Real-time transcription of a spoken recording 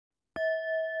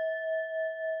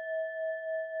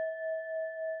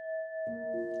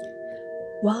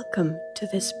Welcome to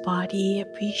this body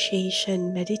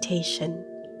appreciation meditation,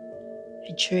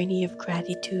 a journey of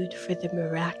gratitude for the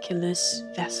miraculous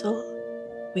vessel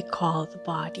we call the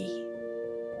body.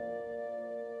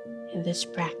 In this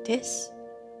practice,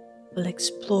 we'll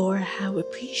explore how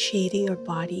appreciating our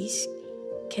bodies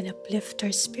can uplift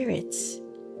our spirits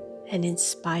and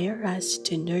inspire us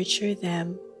to nurture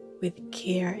them with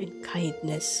care and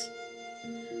kindness.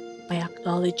 By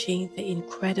acknowledging the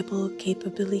incredible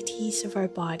capabilities of our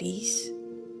bodies,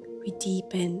 we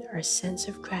deepen our sense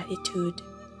of gratitude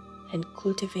and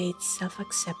cultivate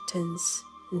self-acceptance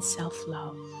and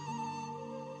self-love.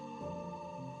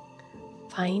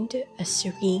 Find a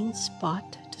serene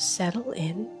spot to settle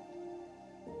in,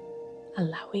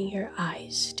 allowing your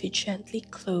eyes to gently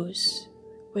close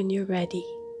when you're ready.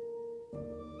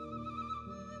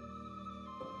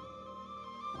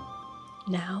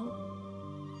 Now,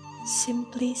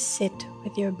 simply sit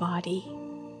with your body.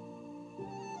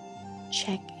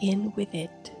 Check in with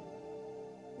it.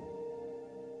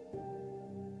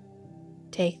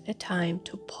 Take the time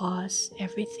to pause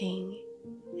everything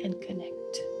and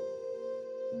connect.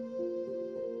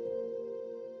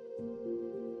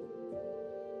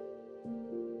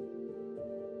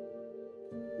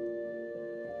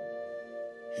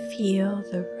 Feel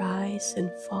the rise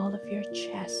and fall of your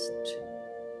chest.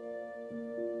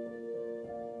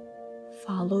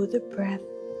 Follow the breath,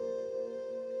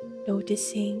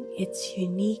 noticing its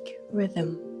unique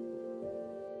rhythm.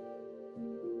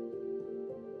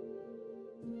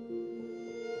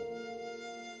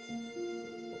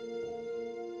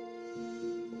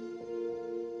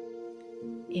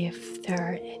 If there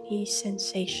are any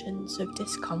sensations of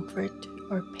discomfort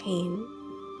or pain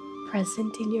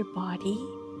present in your body,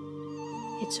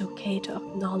 it's okay to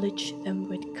acknowledge them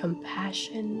with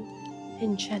compassion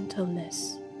and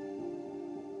gentleness.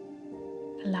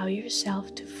 Allow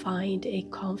yourself to find a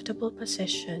comfortable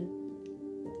position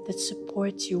that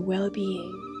supports your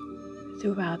well-being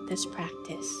throughout this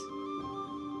practice.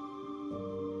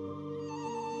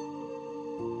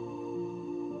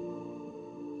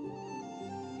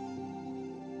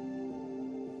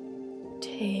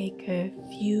 Take a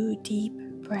few deep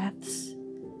breaths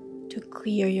to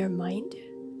clear your mind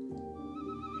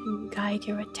and guide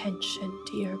your attention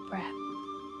to your breath.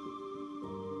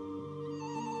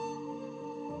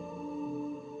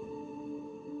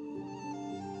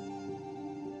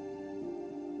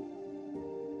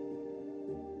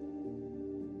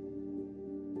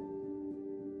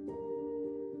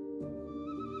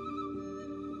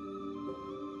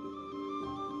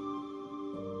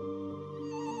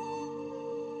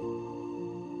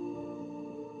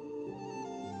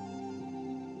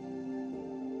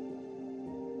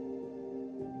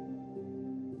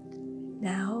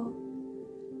 Now,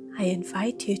 I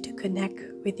invite you to connect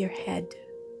with your head,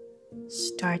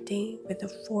 starting with the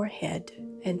forehead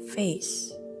and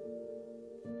face.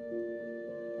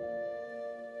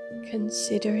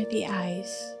 Consider the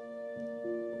eyes.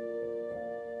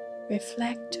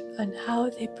 Reflect on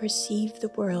how they perceive the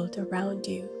world around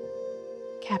you,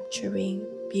 capturing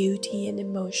beauty and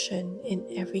emotion in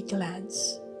every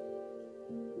glance.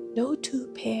 No two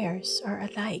pairs are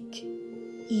alike,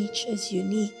 each as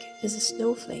unique as a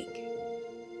snowflake.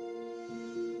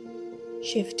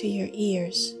 Shift to your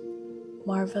ears,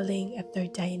 marveling at their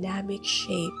dynamic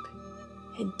shape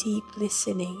and deep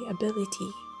listening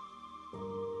ability.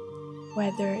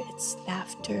 Whether it's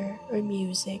laughter or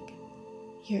music,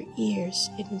 your ears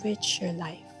enrich your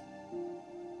life.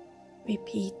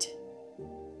 Repeat,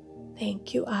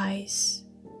 thank you eyes,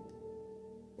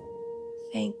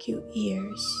 thank you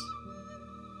ears,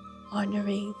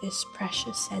 honoring these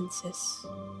precious senses.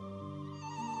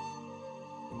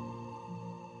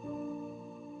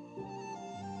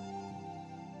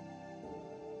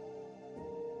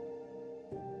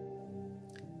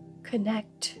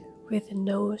 Connect with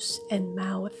nose and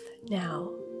mouth now.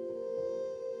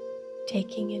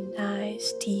 Taking a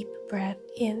nice deep breath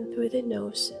in through the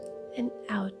nose and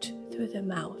out through the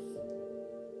mouth.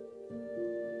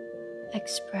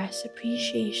 Express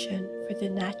appreciation for the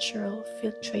natural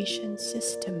filtration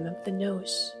system of the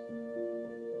nose,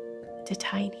 the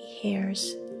tiny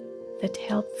hairs that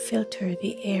help filter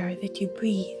the air that you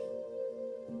breathe.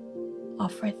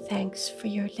 Offer thanks for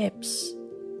your lips,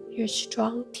 your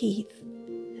strong teeth,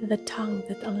 and the tongue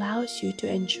that allows you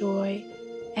to enjoy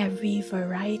every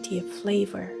variety of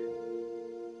flavor.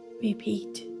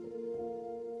 Repeat,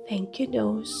 thank you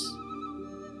nose,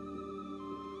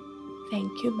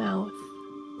 thank you mouth,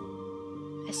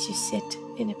 as you sit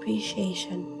in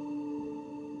appreciation.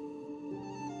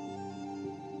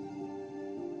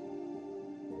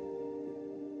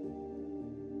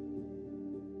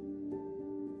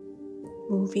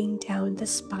 moving down the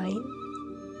spine.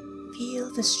 Feel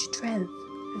the strength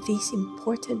of these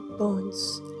important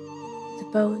bones, the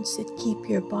bones that keep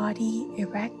your body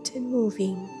erect and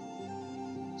moving.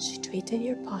 Straighten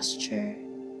your posture,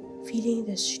 feeling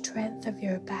the strength of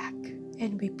your back,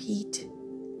 and repeat,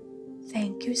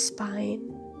 thank you,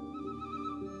 spine.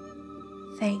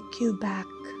 Thank you, back,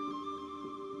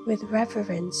 with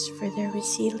reverence for their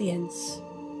resilience.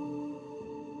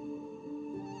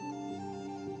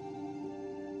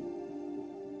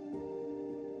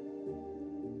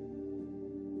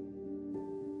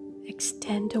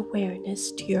 Extend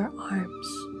awareness to your arms,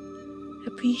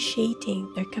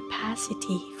 appreciating their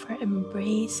capacity for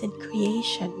embrace and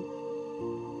creation.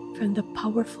 From the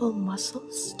powerful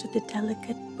muscles to the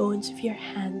delicate bones of your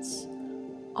hands,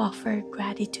 offer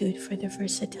gratitude for their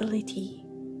versatility.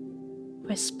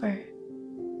 Whisper,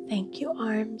 thank you,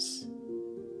 arms.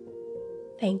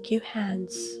 Thank you,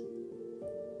 hands,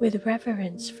 with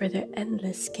reverence for their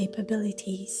endless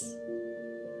capabilities.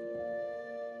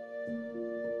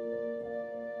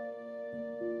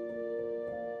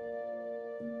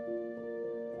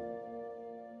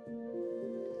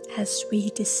 As we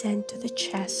descend to the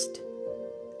chest,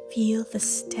 feel the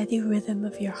steady rhythm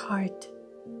of your heart,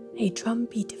 a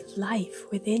drumbeat of life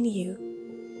within you.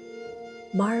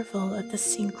 Marvel at the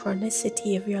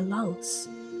synchronicity of your lungs,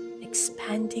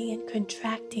 expanding and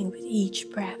contracting with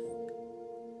each breath.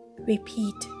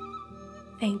 Repeat,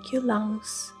 thank you,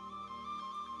 lungs.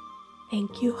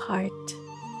 Thank you, heart,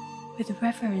 with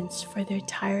reverence for their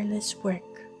tireless work.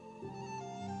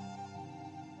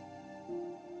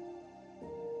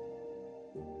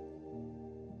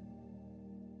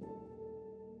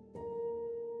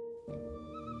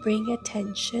 Bring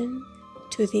attention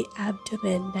to the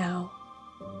abdomen now,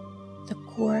 the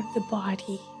core of the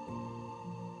body.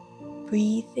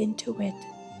 Breathe into it,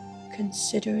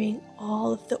 considering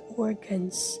all of the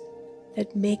organs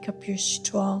that make up your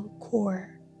strong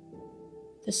core,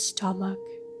 the stomach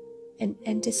and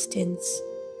intestines,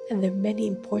 and their many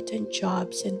important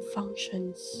jobs and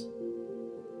functions.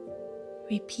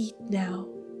 Repeat now,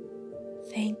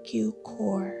 thank you,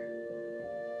 core.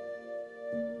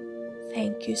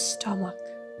 Thank you, stomach.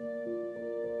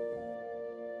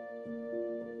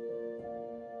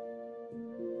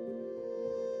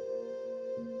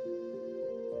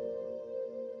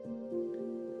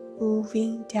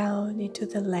 Moving down into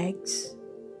the legs,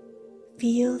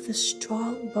 feel the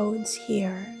strong bones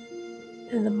here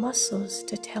and the muscles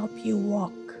that help you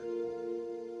walk.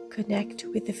 Connect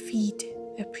with the feet,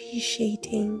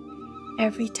 appreciating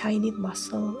every tiny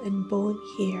muscle and bone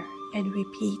here, and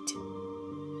repeat,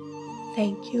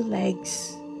 thank you,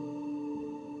 legs.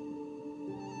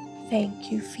 Thank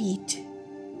you, feet.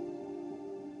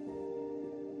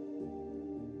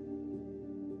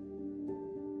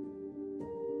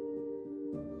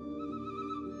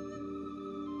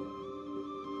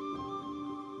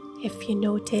 If you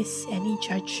notice any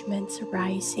judgments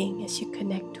arising as you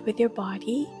connect with your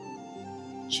body,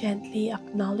 gently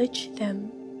acknowledge them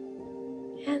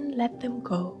and let them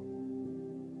go.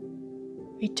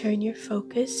 Return your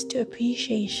focus to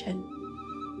appreciation.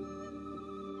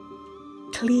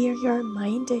 Clear your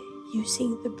mind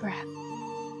using the breath,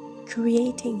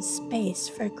 creating space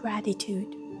for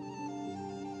gratitude.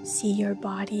 See your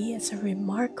body as a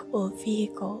remarkable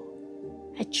vehicle,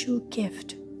 a true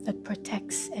gift that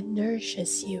protects and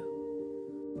nourishes you.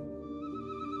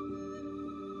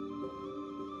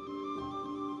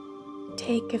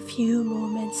 Take a few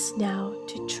moments now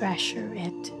to treasure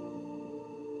it.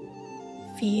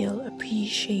 Feel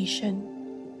appreciation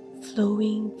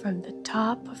flowing from the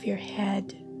top of your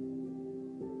head,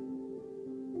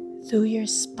 through your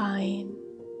spine,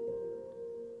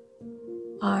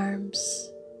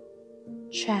 arms,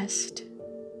 chest,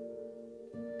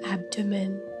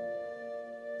 abdomen,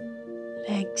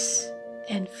 legs,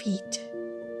 and feet.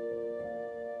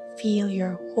 Feel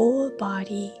your whole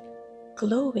body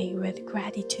glowing with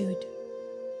gratitude.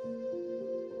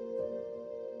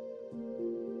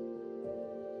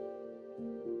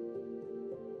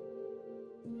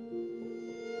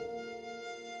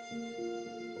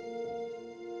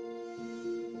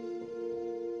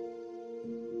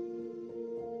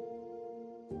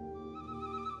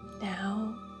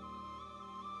 Now,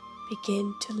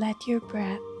 begin to let your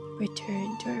breath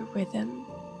return to a rhythm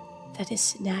that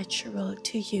is natural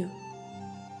to you.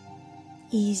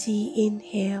 Easy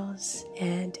inhales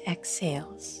and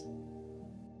exhales.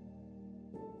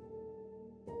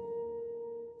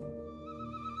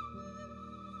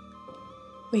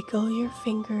 Wiggle your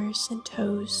fingers and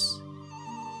toes,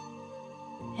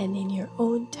 and in your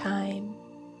own time,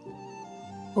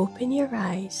 open your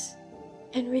eyes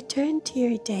and return to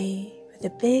your day with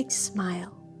with a big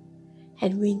smile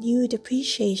and renewed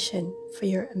appreciation for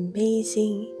your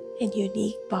amazing and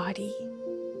unique body.